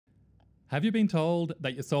Have you been told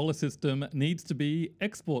that your solar system needs to be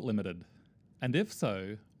export limited? And if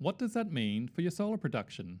so, what does that mean for your solar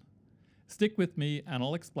production? Stick with me and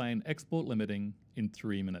I'll explain export limiting in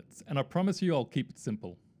 3 minutes. And I promise you I'll keep it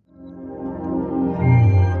simple.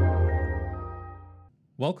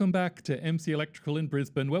 Welcome back to MC Electrical in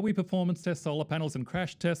Brisbane, where we performance test solar panels and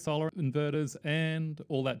crash test solar inverters and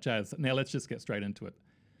all that jazz. Now let's just get straight into it.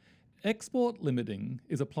 Export limiting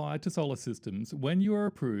is applied to solar systems when you are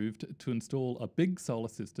approved to install a big solar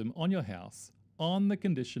system on your house on the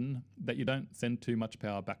condition that you don't send too much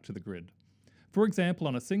power back to the grid. For example,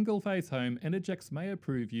 on a single-phase home, Energex may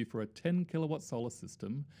approve you for a 10 kilowatt solar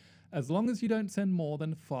system as long as you don't send more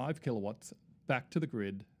than 5 kilowatts back to the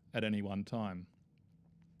grid at any one time.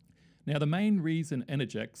 Now, the main reason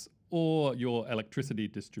Energex or your electricity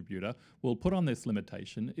distributor will put on this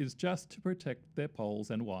limitation is just to protect their poles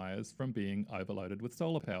and wires from being overloaded with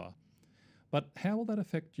solar power. But how will that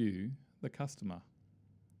affect you, the customer?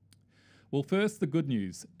 Well, first, the good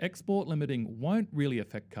news. Export limiting won't really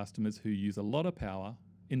affect customers who use a lot of power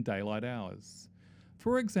in daylight hours.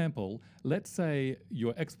 For example, let's say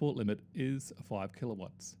your export limit is 5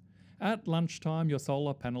 kilowatts. At lunchtime, your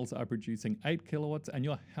solar panels are producing 8 kilowatts and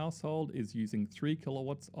your household is using 3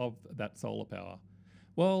 kilowatts of that solar power.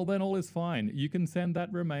 Well, then all is fine. You can send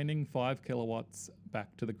that remaining 5 kilowatts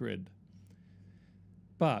back to the grid.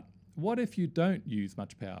 But what if you don't use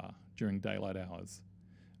much power during daylight hours?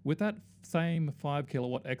 With that same 5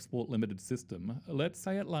 kilowatt export limited system, let's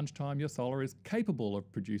say at lunchtime your solar is capable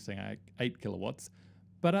of producing 8 kilowatts,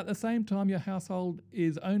 but at the same time your household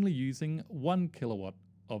is only using 1 kilowatt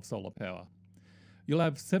of solar power. You'll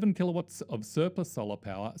have 7 kilowatts of surplus solar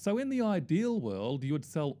power, so in the ideal world you would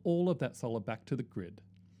sell all of that solar back to the grid.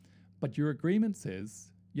 But your agreement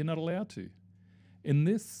says you're not allowed to. In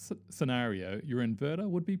this scenario, your inverter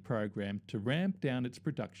would be programmed to ramp down its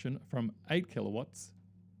production from 8 kilowatts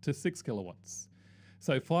to 6 kilowatts.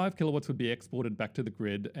 So 5 kilowatts would be exported back to the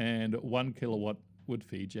grid and 1 kilowatt would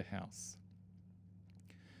feed your house.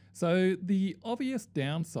 So the obvious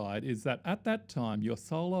downside is that at that time your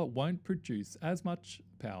solar won't produce as much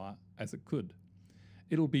power as it could.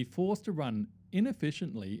 It'll be forced to run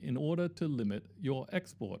inefficiently in order to limit your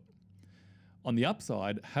export. On the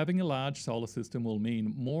upside, having a large solar system will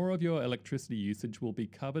mean more of your electricity usage will be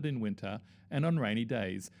covered in winter and on rainy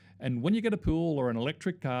days. And when you get a pool or an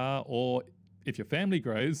electric car, or if your family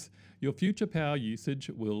grows, your future power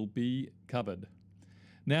usage will be covered.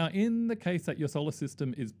 Now, in the case that your solar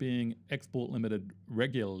system is being export limited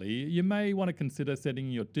regularly, you may want to consider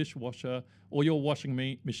setting your dishwasher or your washing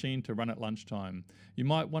machine to run at lunchtime. You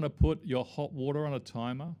might want to put your hot water on a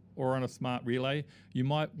timer or on a smart relay. You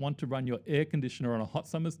might want to run your air conditioner on a hot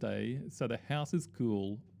summer's day so the house is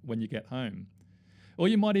cool when you get home. Or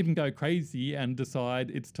you might even go crazy and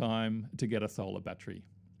decide it's time to get a solar battery.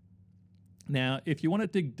 Now, if you want to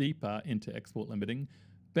dig deeper into export limiting,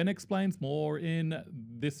 Ben explains more in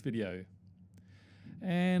this video.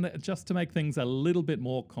 And just to make things a little bit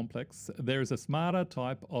more complex, there is a smarter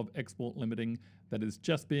type of export limiting that is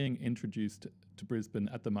just being introduced to Brisbane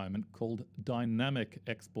at the moment called dynamic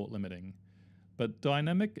export limiting. But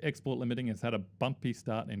dynamic export limiting has had a bumpy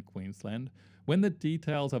start in Queensland. When the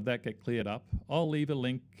details of that get cleared up, I'll leave a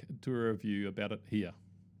link to a review about it here.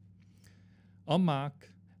 I'm Mark.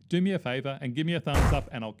 Do me a favour and give me a thumbs up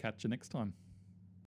and I'll catch you next time.